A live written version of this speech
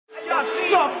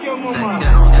Suck your mama.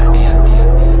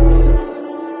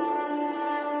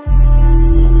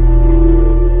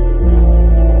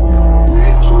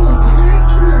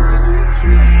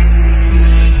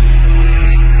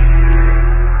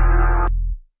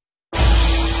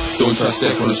 Don't try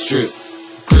step on the strip.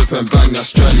 Grip and bang,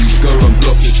 that's strally. Scur on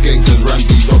blocks with skanks and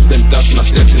Ramses. Ops then dash when I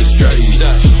step in stratty.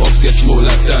 Ops get small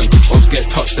like dang. Ops get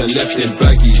touched and left in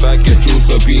baggy. Bag get jewels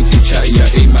for being too chatty. I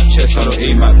aim at chest, I don't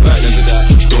aim at back. Remember that.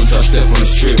 Don't try step on the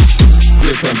strip.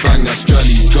 Grip and bang, that's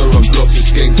strally. Scur on blocks with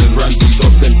skanks and Ramses.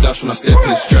 Ops then dash when I step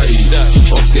in stratty.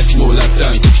 Ops get small like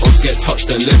dang. Ops get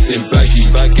touched and left in baggy.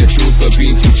 Bag get jewels for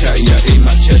being too chatty. I aim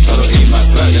at chest, I don't aim at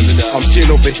back. Remember that. I'm still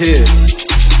over here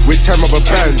with 10 rubber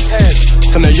bands.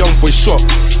 Send a young boy shop,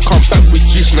 come back with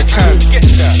juice in a can.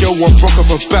 Girl want rock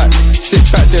off her back, sit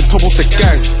back then top of the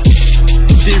gang.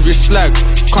 Serious slag,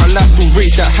 can't last to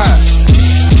rate that hat.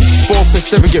 4 for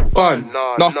 7 get bun,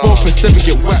 now 4 for 7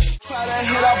 get whacked. Try to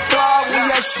hit our block, we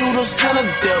got shooters in a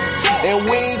dip. And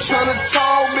we ain't tryna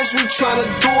talk, bitch, we tryna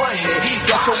do a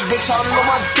hit. Got your bitch all on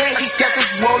my dick, got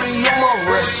this rollie on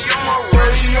my wrist,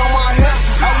 30 on my hip,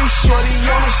 I be shorty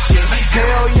on the shit.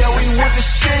 Hell yeah, we with the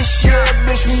shit, yeah,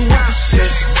 bitch, we with the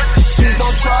shit. Please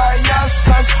don't try us,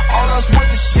 cause all us with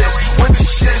the shit, with the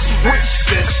shit, with the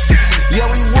shit. Yeah,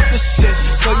 we with the shit,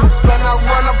 so you better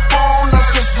run up on us,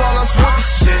 cause all us with the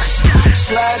shit.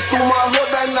 Slide through my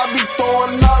hood and I be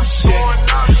throwing up shit.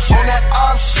 On that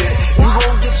op shit, you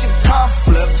gon' get your car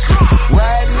flipped.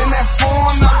 Riding in that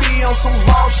phone, I be on some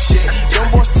bullshit. Them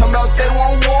boys tell me they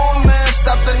want war, man,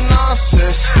 stop the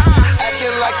nonsense.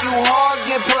 Acting like you hard,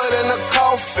 get put in a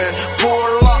coffin.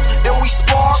 Pull up, and we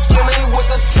sparkin', ain't with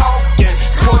the talking.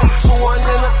 22 and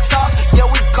in the top, yeah,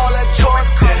 we call that Jordan.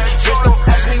 Bitch, don't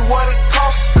ask me what it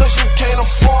costs, cause you can't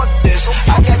afford this.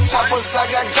 I got choppers, I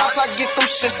got guns, I get them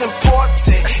shits important.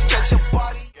 Catch your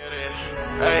body.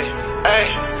 Hey, hey,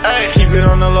 hey. Keep it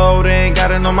on the low, they ain't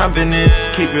gotta know my business.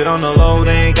 Keep it on the low,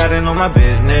 they ain't gotta know my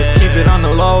business. Keep it on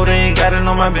the low, they ain't gotta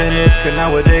know my business. Cause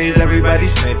nowadays everybody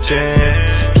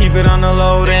snitching. Keep it on the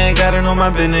low, they ain't gotta know my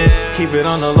business. Keep it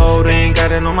on the low, they ain't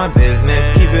gotta know my business.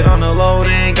 Keep it on the low,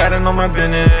 they ain't gotta know my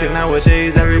business. Cause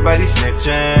nowadays everybody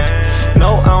snitching.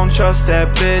 No, I don't trust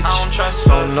that bitch.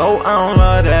 So no, I don't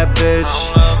love that bitch.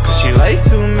 Cause she like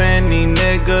too many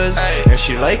niggas. And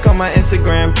she like all my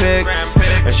Instagram pics.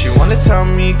 And she wanna tell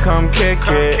me come kick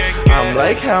it. I'm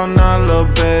like, hell nah, little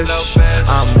bitch.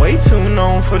 I'm way too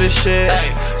known for this shit.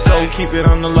 So keep it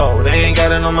on the low, they ain't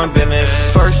gotta know my business.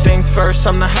 First things first,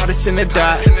 I'm the hottest in the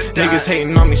dot. Niggas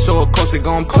hating on me, so of course they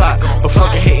gon' plot. But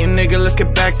fuck a hating nigga, let's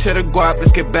get back to the guap.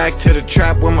 Let's get back to the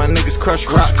trap where my niggas crush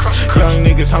rocks. Young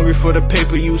niggas hungry for the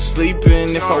paper, you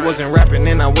sleeping. If I wasn't rapping,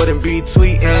 then I wouldn't be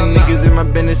tweeting. Niggas in my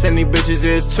business and these bitches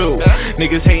is too.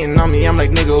 Niggas hating on me, I'm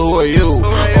like, nigga, who are you?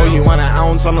 Oh, you want an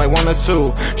ounce? I'm like 1 or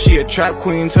 2. She a trap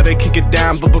queen, so they kick it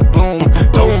down, boom.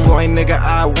 Boom, boy, nigga,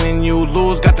 I win, you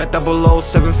lose. Got that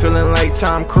 007 feeling like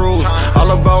Tom Cruise. All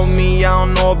about me, I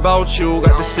don't know about you.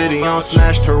 Got the city on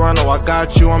smash, Toronto, I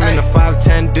got you. I'm in the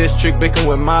 510 district, baking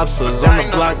with mobsters. On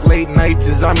the block, late nights,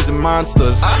 and zombies and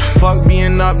monsters. Fuck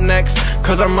being up next,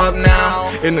 cause I'm up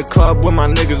now. In the club with my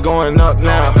niggas going up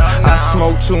now. I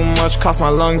smoke too much, cough my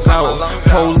lungs out.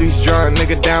 Police drunk,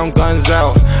 nigga down, guns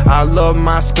out. I love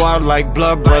my squad like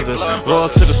blood brothers. Loyal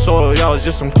to the soil, y'all is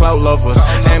just some clout lovers.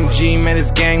 MG, man,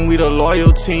 it's gang, we the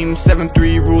loyal team.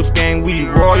 7-3 Roots gang, we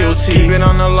royalty. Keep it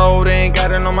on the low, they ain't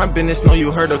gotta know my business. Know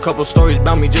you heard a couple stories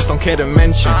about me, just don't care to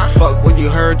mention. Fuck what you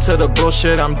heard to the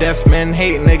bullshit, I'm deaf, men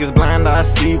hate niggas blind, I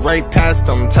see right past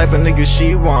them. Type of niggas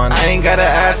she want, I ain't gotta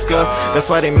ask her. That's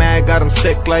why they mad, got them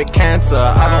sick like cancer.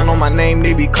 I don't know my name,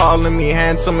 they be calling me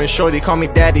handsome. And shorty call me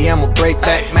daddy, I'm a break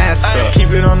back master.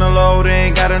 Keep it on the low, they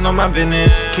ain't gotta know my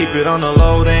business. Keep it on the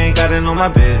low, they ain't gotta know my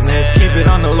business. Keep it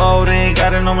on the low, they ain't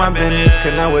gotta know my business.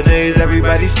 Cause nowadays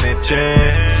everybody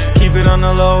snitching. Keep it on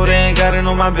the low, they ain't gotta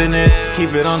know my business.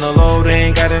 Keep it on the low, they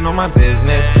ain't gotta know my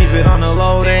business. Keep it on the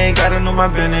low, they ain't gotta know my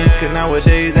business. Cause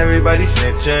nowadays everybody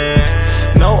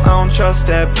snitching. No, I don't trust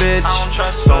that bitch.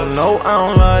 So no, I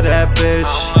don't love that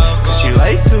bitch. Cause she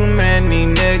like too many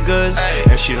niggas.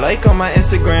 And she like all my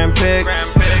Instagram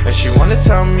pics. And she wanna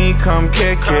tell me come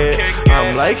kick it.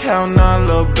 I'm like, hell nah,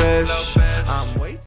 little bitch.